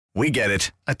We get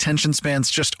it. Attention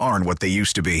spans just aren't what they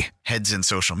used to be. Heads in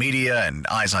social media and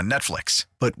eyes on Netflix.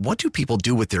 But what do people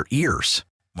do with their ears?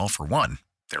 Well, for one,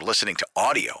 they're listening to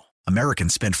audio.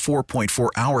 Americans spend 4.4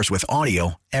 hours with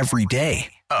audio every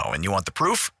day. Oh, and you want the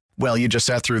proof? Well, you just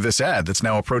sat through this ad that's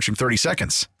now approaching 30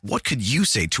 seconds. What could you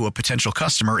say to a potential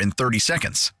customer in 30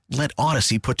 seconds? Let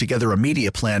Odyssey put together a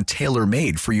media plan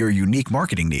tailor-made for your unique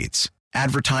marketing needs.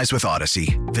 Advertise with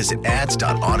Odyssey. Visit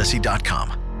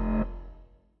ads.odyssey.com.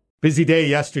 Busy day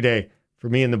yesterday for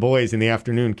me and the boys in the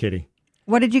afternoon, Kitty.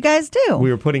 What did you guys do? We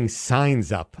were putting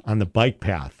signs up on the bike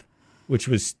path, which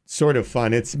was sort of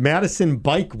fun. It's Madison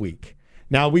Bike Week.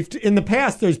 Now, in the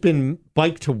past, there's been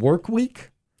Bike to Work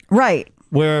Week. Right.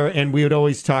 And we would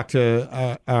always talk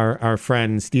to our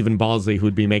friend Stephen Balsley,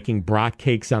 who'd be making brat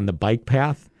cakes on the bike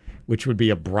path, which would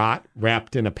be a brat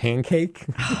wrapped in a pancake.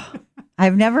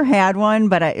 I've never had one,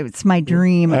 but it's my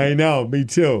dream. I know, me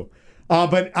too.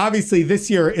 But obviously this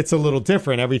year it's a little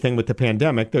different. Everything with the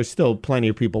pandemic, there's still plenty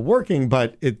of people working,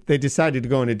 but they decided to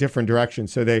go in a different direction.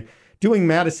 So they're doing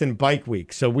Madison Bike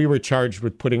Week. So we were charged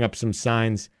with putting up some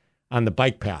signs on the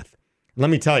bike path. Let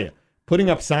me tell you, putting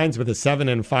up signs with a 7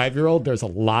 and 5-year-old, there's a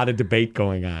lot of debate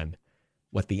going on.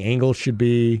 What the angle should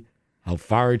be, how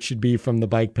far it should be from the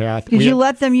bike path. Did you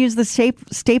let them use the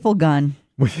staple gun?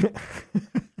 We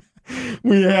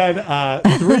had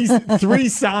three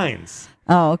signs.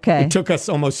 Oh, okay. It took us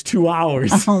almost 2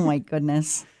 hours. Oh, my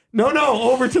goodness. No,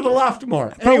 over to the left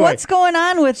more. But what's going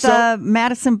on with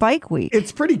Madison Bike Week?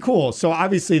 It's pretty cool. So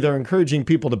obviously they're encouraging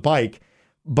people to bike,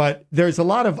 but there's a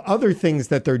lot of other things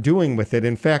that they're doing with it.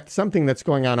 In fact, something that's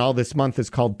going on all this month is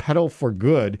called Pedal for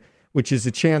Good, which is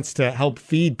a chance to help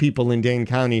feed people in Dane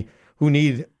County who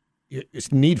need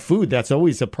food. That's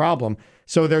always a problem.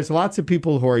 So there's lots of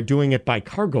people who are doing it by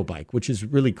cargo bike, which is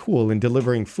really cool in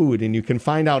delivering food. And you can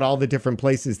find out all the different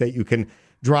places that you can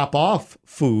drop off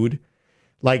food.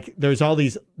 Like there's all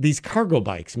these cargo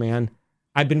bikes, man.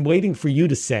 I've been waiting for you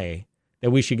to say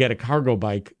that we should get a cargo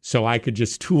bike so I could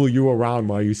just tool you around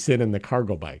while you sit in the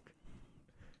cargo bike.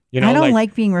 You know, I don't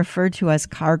like being referred to as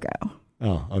cargo.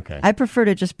 Oh, okay. I prefer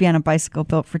to just be on a bicycle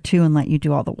built for two and let you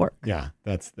do all the work. Yeah,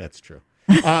 that's true.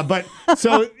 But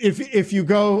so if you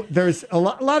go, there's a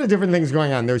lot of different things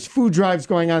going on. There's food drives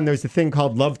going on. There's a thing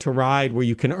called Love to Ride where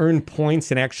you can earn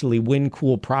points and actually win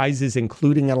cool prizes,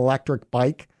 including an electric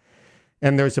bike.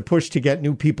 And there's a push to get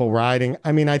new people riding.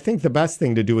 I mean, I think the best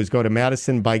thing to do is go to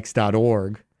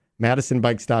madisonbikes.org,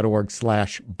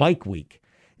 madisonbikes.org/bike week.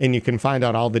 And you can find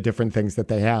out all the different things that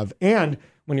they have. And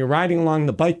when you're riding along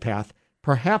the bike path,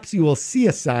 perhaps you will see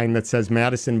a sign that says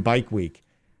Madison Bike Week.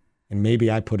 And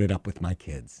maybe I put it up with my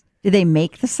kids. Do they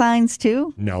make the signs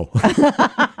too? No.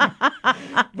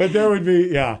 But there would be,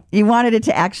 yeah. You wanted it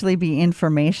to actually be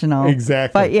informational.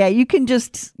 Exactly. But yeah, you can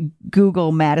just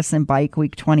Google Madison Bike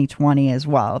Week 2020 as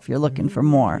well if you're looking for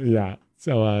more. Yeah.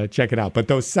 So check it out. But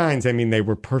those signs, I mean, they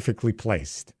were perfectly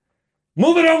placed.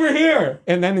 Move it over here.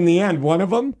 And then in the end, one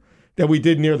of them that we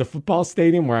did near the football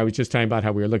stadium, where I was just talking about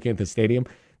how we were looking at the stadium,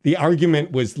 the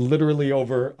argument was literally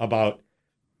over about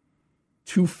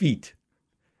 2 feet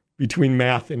between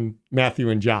Matthew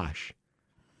and Josh.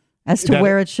 As to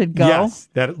where it should go? Yes,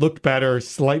 that it looked better,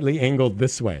 slightly angled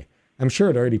this way. I'm sure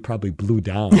it already probably blew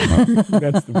down.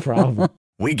 That's the problem.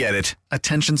 We get it.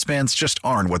 Attention spans just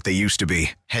aren't what they used to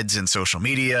be. Heads in social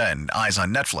media and eyes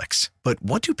on Netflix. But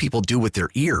what do people do with their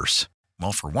ears?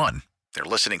 Well, for one, they're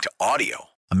listening to audio.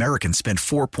 Americans spend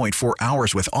 4.4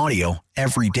 hours with audio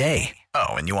every day.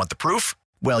 Oh, and you want the proof?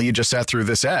 Well, you just sat through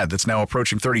this ad that's now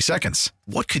approaching 30 seconds.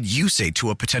 What could you say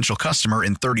to a potential customer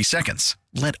in 30 seconds?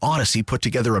 Let Odyssey put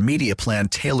together a media plan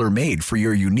tailor-made for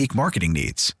your unique marketing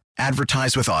needs.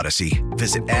 Advertise with Odyssey.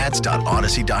 Visit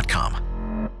ads.odyssey.com.